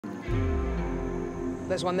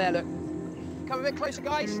There's one there, look. Come a bit closer,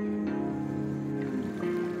 guys.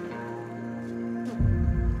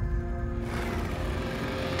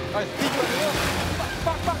 Back.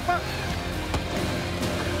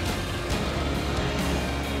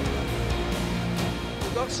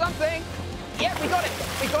 We've got something. Yeah, we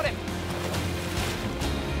got him.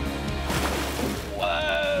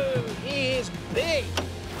 Whoa, he is big.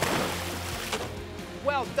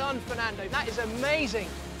 Well done, Fernando. That is amazing.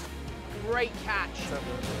 Great catch.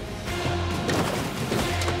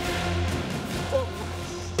 Oh.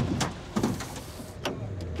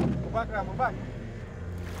 Move back.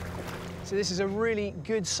 So this is a really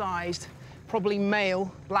good-sized, probably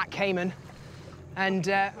male black caiman. And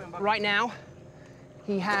right now,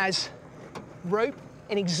 he has rope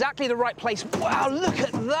in exactly the right place. Wow, look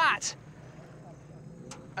at that!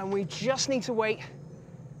 And we just need to wait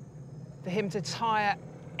for him to tire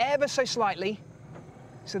ever so slightly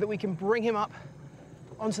so that we can bring him up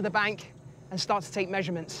onto the bank and start to take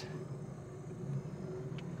measurements.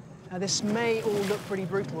 Now, this may all look pretty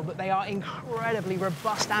brutal, but they are incredibly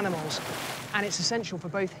robust animals, and it's essential for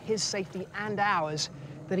both his safety and ours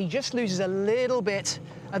that he just loses a little bit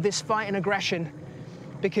of this fight and aggression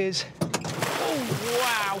because, oh,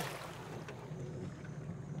 wow.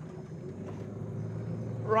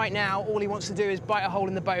 Right now, all he wants to do is bite a hole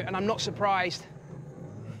in the boat, and I'm not surprised.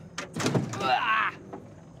 Ah!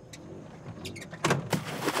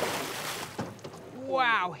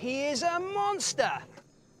 Wow, he is a monster.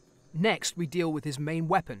 Next, we deal with his main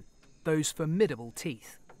weapon, those formidable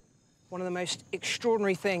teeth. One of the most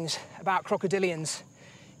extraordinary things about crocodilians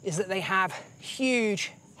is that they have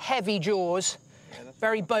huge, heavy jaws,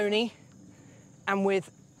 very bony, and with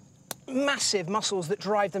massive muscles that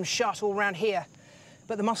drive them shut all around here.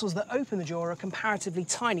 But the muscles that open the jaw are comparatively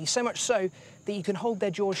tiny, so much so that you can hold their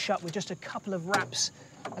jaws shut with just a couple of wraps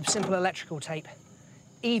of simple electrical tape.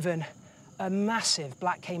 Even a massive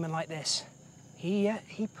black caiman like this, he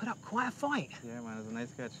put up quite a fight. Yeah, man, it's a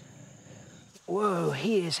nice catch. Whoa,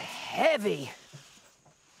 he is heavy.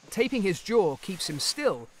 Taping his jaw keeps him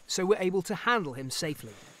still, so we're able to handle him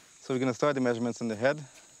safely. So we're going to start the measurements in the head.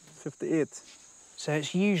 58. So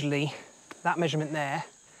it's usually that measurement there,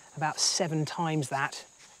 about 7 times that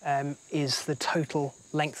is the total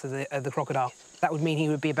length of the crocodile. That would mean he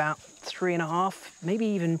would be about 3.5, maybe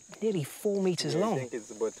even nearly 4 meters long. I think it's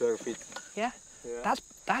about 12 feet. Yeah?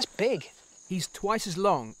 That's big. He's twice as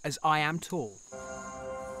long as I am tall.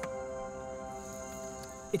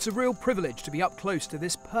 It's a real privilege to be up close to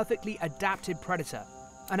this perfectly adapted predator,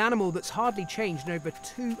 an animal that's hardly changed in over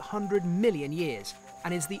 200 million years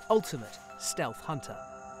and is the ultimate stealth hunter.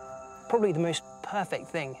 Probably the most perfect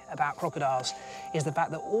thing about crocodiles is the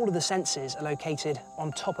fact that all of the senses are located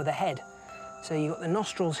on top of the head. So you've got the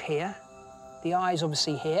nostrils here, the eyes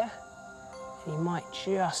obviously here, and you might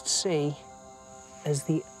just see as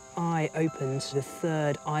the eye opens, the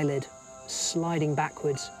third eyelid sliding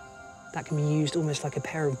backwards. That can be used almost like a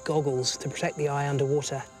pair of goggles to protect the eye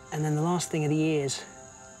underwater. And then the last thing are the ears,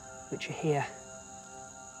 which are here.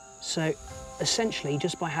 So essentially,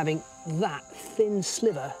 just by having that thin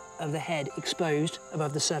sliver of the head exposed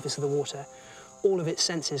above the surface of the water, all of its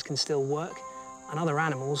senses can still work, and other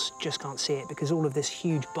animals just can't see it because all of this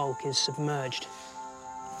huge bulk is submerged.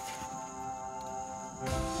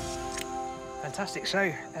 Fantastic.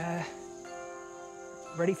 So,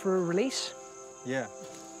 ready for a release? Yeah.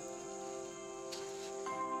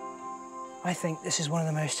 I think this is one of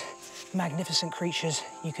the most magnificent creatures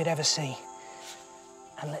you could ever see.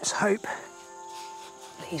 And let's hope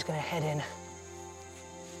that he's going to head in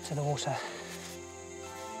to the water.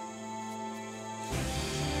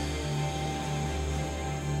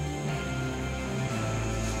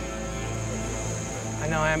 I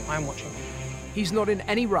know, I'm watching. He's not in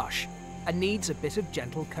any rush and needs a bit of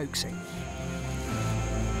gentle coaxing.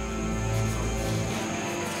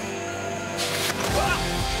 Wow,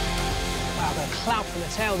 got a clout from the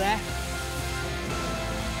tail there.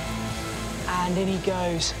 And in he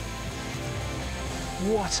goes.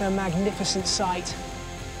 What a magnificent sight.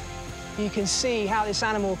 You can see how this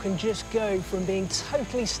animal can just go from being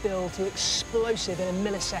totally still to explosive in a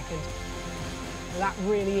millisecond. That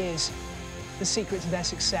really is the secret to their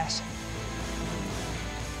success.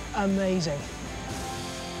 Amazing.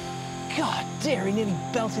 God dear, he nearly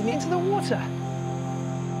belted me into the water.